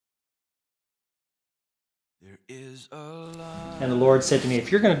And the Lord said to me,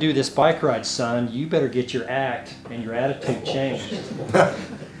 if you're going to do this bike ride, son, you better get your act and your attitude changed.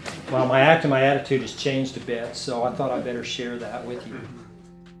 Well, my act and my attitude has changed a bit, so I thought I'd better share that with you.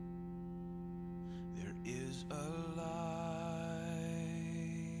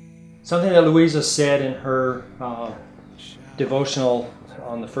 Something that Louisa said in her devotional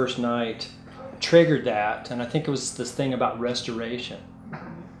on the first night triggered that, and I think it was this thing about restoration.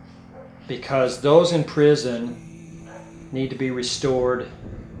 Because those in prison need to be restored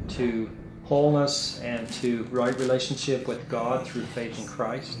to wholeness and to right relationship with God through faith in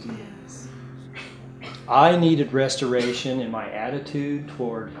Christ. I needed restoration in my attitude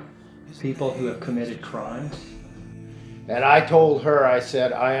toward people who have committed crimes. And I told her, I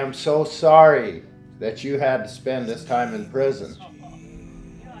said, I am so sorry that you had to spend this time in prison.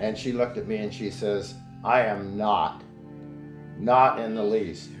 And she looked at me and she says, I am not in the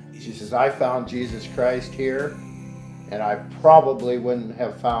least. She says, I found Jesus Christ here, and I probably wouldn't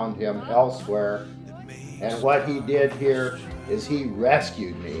have found him elsewhere. And what he did here is he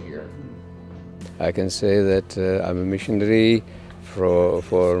rescued me here. I can say that I'm a missionary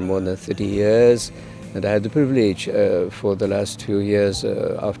for more than 30 years, and I had the privilege for the last 2 years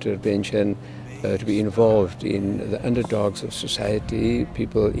after pension to be involved in the underdogs of society,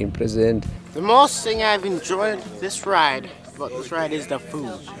 people in prison. The most thing I've enjoyed about this ride is the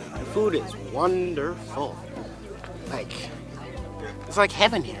food. The food is wonderful. It's like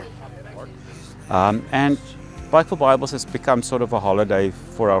heaven here. And Bike for Bibles has become sort of a holiday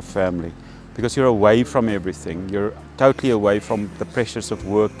for our family because you're away from everything. You're totally away from the pressures of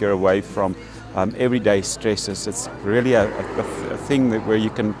work. You're away from everyday stresses. It's really a thing where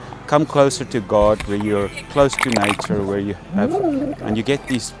you can come closer to God, where you're close to nature, where you have, and you get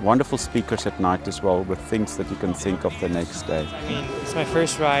these wonderful speakers at night as well with things that you can think of the next day. I mean, it's my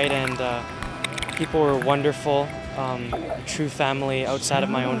first ride, and people were wonderful, a true family outside of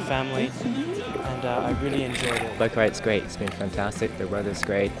my own family, and I really enjoyed it. Bike ride's great. It's been fantastic. The weather's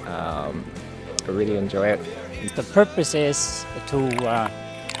great. I really enjoy it. The purpose is to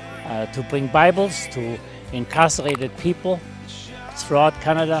bring Bibles to incarcerated people throughout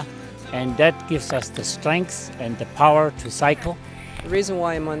Canada, and that gives us the strength and the power to cycle. The reason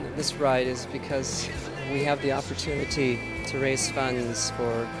why I'm on this ride is because we have the opportunity to raise funds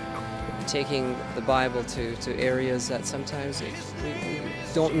for taking the Bible to areas that sometimes we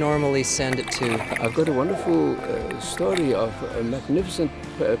don't normally send it to. I've got a wonderful story of a magnificent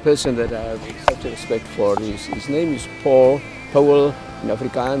person that I have such respect for. His name is Paul in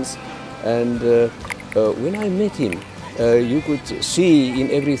Afrikaans, and when I met him, you could see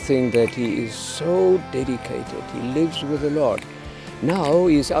in everything that he is so dedicated. He lives with the Lord. Now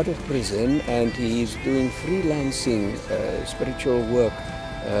he is out of prison and he is doing freelancing spiritual work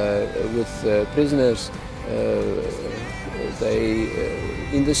with prisoners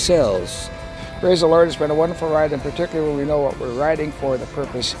in the cells. Praise the Lord, it's been a wonderful ride, and particularly when we know what we're riding for, the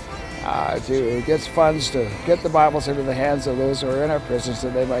purpose to get funds to get the Bibles into the hands of those who are in our prisons,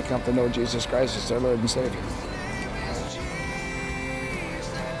 that they might come to know Jesus Christ as their Lord and Savior.